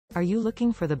Are you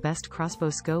looking for the best crossbow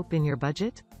scope in your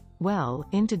budget? Well,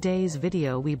 in today's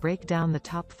video we break down the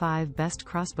top 5 best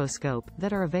crossbow scope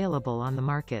that are available on the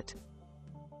market.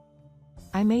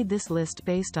 I made this list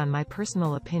based on my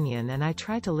personal opinion, and I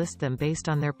try to list them based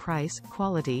on their price,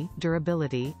 quality,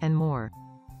 durability, and more.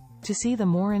 To see the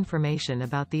more information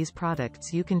about these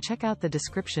products, you can check out the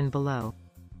description below.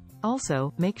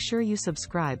 Also, make sure you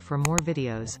subscribe for more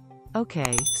videos.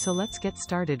 Okay, so let's get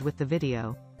started with the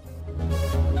video.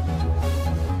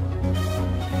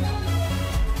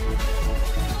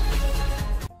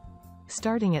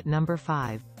 Starting at number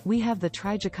 5, we have the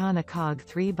Trijicon ACOG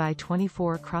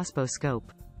 3x24 crossbow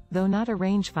scope. Though not a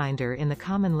rangefinder in the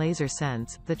common laser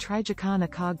sense, the Trijicon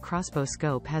ACOG crossbow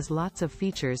scope has lots of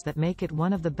features that make it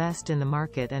one of the best in the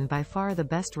market and by far the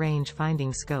best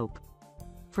range-finding scope.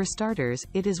 For starters,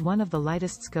 it is one of the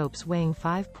lightest scopes, weighing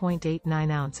 5.89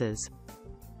 ounces.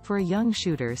 For a young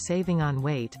shooter saving on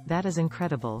weight, that is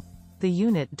incredible. The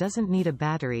unit doesn't need a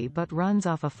battery but runs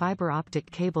off a fiber optic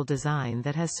cable design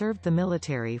that has served the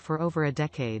military for over a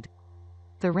decade.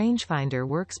 The rangefinder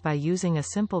works by using a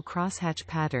simple crosshatch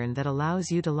pattern that allows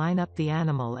you to line up the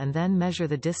animal and then measure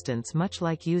the distance, much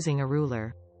like using a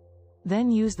ruler.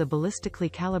 Then use the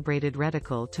ballistically calibrated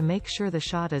reticle to make sure the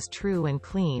shot is true and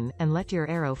clean, and let your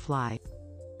arrow fly.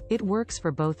 It works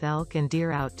for both elk and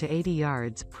deer out to 80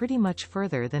 yards, pretty much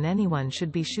further than anyone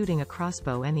should be shooting a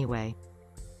crossbow anyway.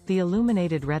 The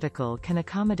illuminated reticle can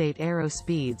accommodate arrow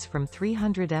speeds from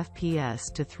 300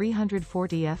 fps to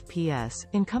 340 fps,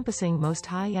 encompassing most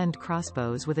high-end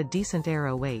crossbows with a decent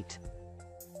arrow weight.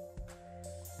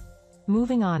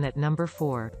 Moving on, at number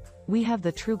 4, we have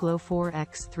the TRUGLO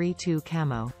 4x32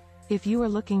 Camo. If you are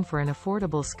looking for an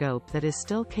affordable scope that is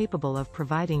still capable of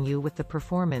providing you with the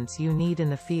performance you need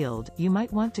in the field, you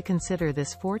might want to consider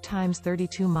this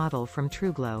 4x32 model from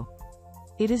TRUGLO.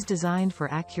 It is designed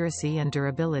for accuracy and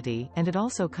durability, and it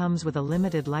also comes with a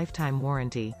limited lifetime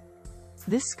warranty.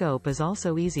 This scope is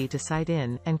also easy to sight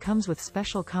in, and comes with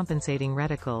special compensating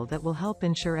reticle that will help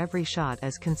ensure every shot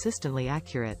is consistently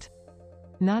accurate.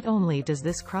 Not only does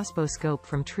this crossbow scope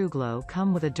from TRUGLO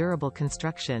come with a durable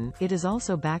construction, it is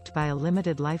also backed by a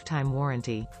limited lifetime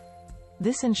warranty.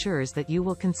 This ensures that you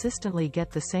will consistently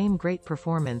get the same great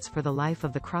performance for the life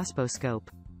of the crossbow scope.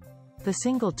 The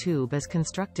single tube is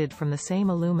constructed from the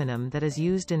same aluminum that is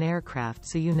used in aircraft,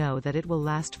 so you know that it will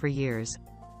last for years.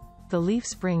 The leaf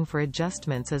spring for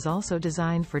adjustments is also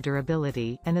designed for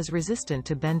durability, and is resistant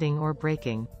to bending or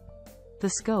breaking. The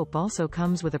scope also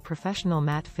comes with a professional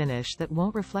matte finish that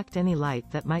won't reflect any light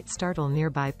that might startle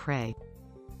nearby prey.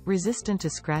 Resistant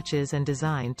to scratches and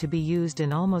designed to be used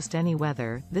in almost any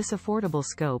weather, this affordable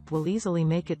scope will easily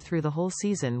make it through the whole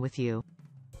season with you.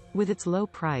 With its low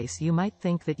price, you might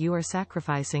think that you are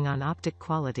sacrificing on optic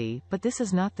quality, but this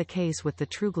is not the case with the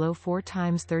TRUGLO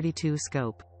 4x32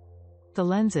 scope. The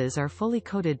lenses are fully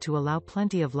coated to allow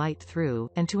plenty of light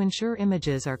through, and to ensure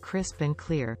images are crisp and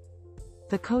clear.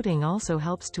 The coating also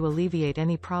helps to alleviate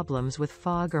any problems with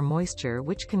fog or moisture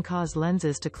which can cause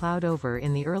lenses to cloud over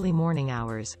in the early morning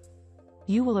hours.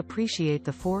 You will appreciate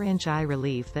the 4-inch eye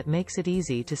relief that makes it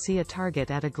easy to see a target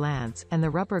at a glance, and the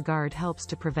rubber guard helps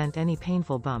to prevent any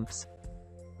painful bumps.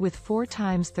 With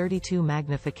 4x32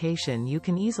 magnification, you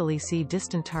can easily see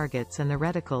distant targets, and the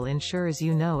reticle ensures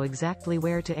you know exactly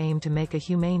where to aim to make a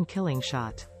humane killing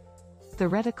shot. The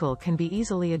reticle can be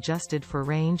easily adjusted for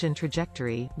range and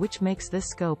trajectory, which makes this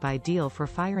scope ideal for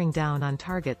firing down on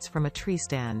targets from a tree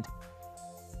stand.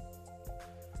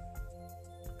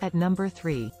 At number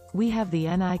 3, we have the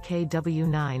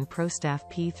NIKW9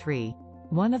 Prostaff P3.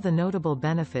 One of the notable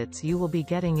benefits you will be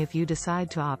getting if you decide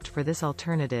to opt for this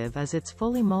alternative is its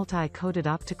fully multi-coated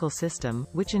optical system,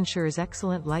 which ensures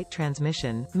excellent light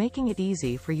transmission, making it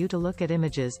easy for you to look at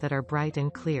images that are bright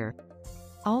and clear.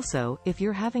 Also, if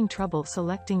you're having trouble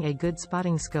selecting a good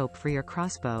spotting scope for your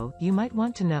crossbow, you might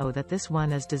want to know that this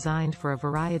one is designed for a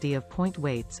variety of point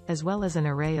weights, as well as an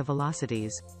array of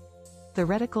velocities. The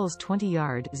reticle's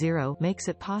 20-yard zero makes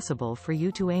it possible for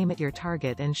you to aim at your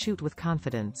target and shoot with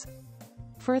confidence.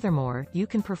 Furthermore, you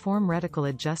can perform reticle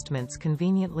adjustments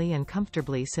conveniently and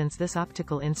comfortably since this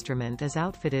optical instrument is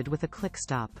outfitted with a click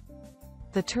stop.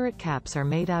 The turret caps are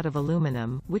made out of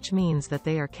aluminum, which means that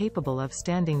they are capable of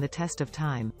standing the test of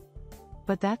time.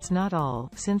 But that's not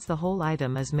all, since the whole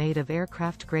item is made of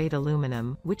aircraft-grade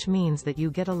aluminum, which means that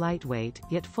you get a lightweight,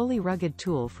 yet fully rugged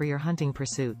tool for your hunting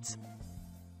pursuits.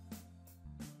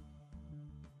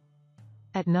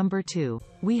 At number 2,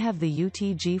 we have the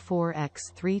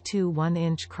UTG4X32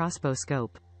 1-inch crossbow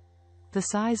scope. The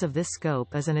size of this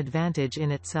scope is an advantage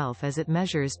in itself as it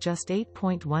measures just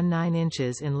 8.19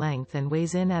 inches in length and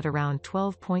weighs in at around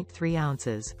 12.3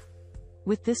 ounces.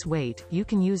 With this weight, you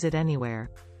can use it anywhere.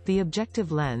 The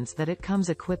objective lens that it comes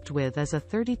equipped with is a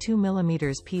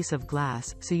 32mm piece of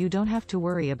glass, so you don't have to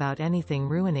worry about anything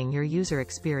ruining your user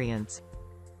experience.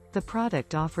 The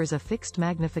product offers a fixed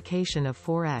magnification of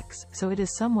 4x, so it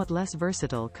is somewhat less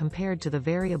versatile compared to the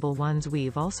variable ones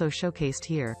we've also showcased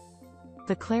here.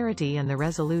 The clarity and the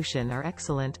resolution are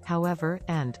excellent, however,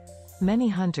 and many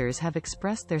hunters have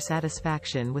expressed their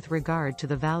satisfaction with regard to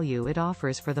the value it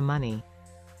offers for the money.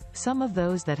 Some of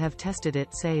those that have tested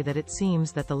it say that it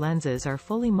seems that the lenses are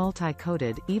fully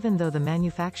multi-coated, even though the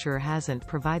manufacturer hasn't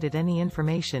provided any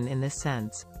information in this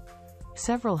sense.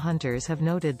 Several hunters have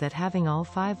noted that having all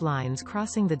 5 lines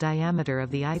crossing the diameter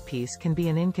of the eyepiece can be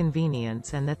an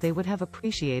inconvenience and that they would have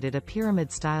appreciated a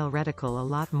pyramid-style reticle a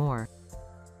lot more.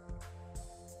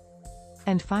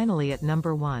 And finally at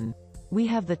number 1. We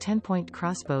have the TenPoint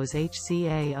Crossbows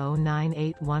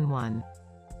HCA09811.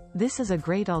 This is a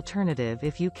great alternative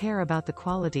if you care about the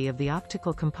quality of the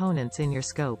optical components in your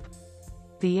scope.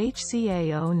 The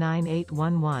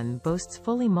HCA09811 boasts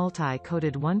fully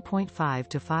multi-coated 1.5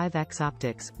 to 5x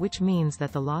optics, which means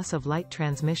that the loss of light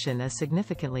transmission is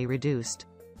significantly reduced.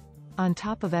 On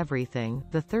top of everything,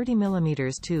 the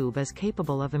 30mm tube is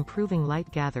capable of improving light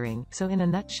gathering, so in a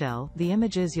nutshell, the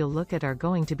images you'll look at are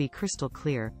going to be crystal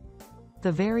clear.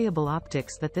 The variable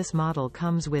optics that this model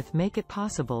comes with make it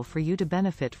possible for you to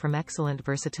benefit from excellent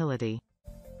versatility.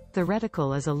 The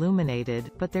reticle is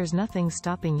illuminated, but there's nothing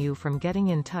stopping you from getting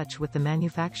in touch with the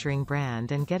manufacturing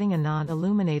brand and getting a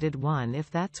non-illuminated one if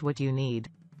that's what you need.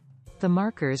 The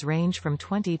markers range from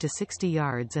 20 to 60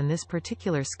 yards and this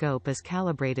particular scope is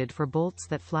calibrated for bolts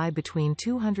that fly between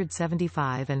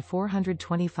 275 and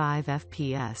 425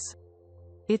 fps.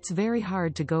 It's very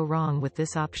hard to go wrong with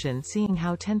this option seeing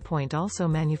how TenPoint also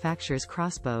manufactures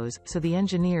crossbows, so the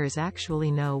engineers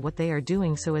actually know what they are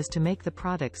doing so as to make the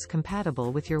products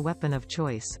compatible with your weapon of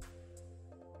choice.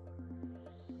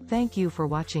 Thank you for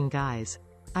watching guys.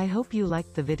 I hope you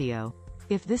liked the video.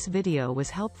 If this video was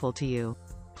helpful to you,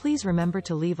 please remember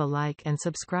to leave a like and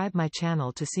subscribe my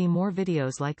channel to see more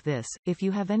videos like this. If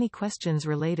you have any questions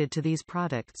related to these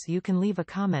products you can leave a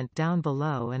comment down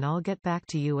below and I'll get back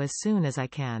to you as soon as I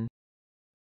can.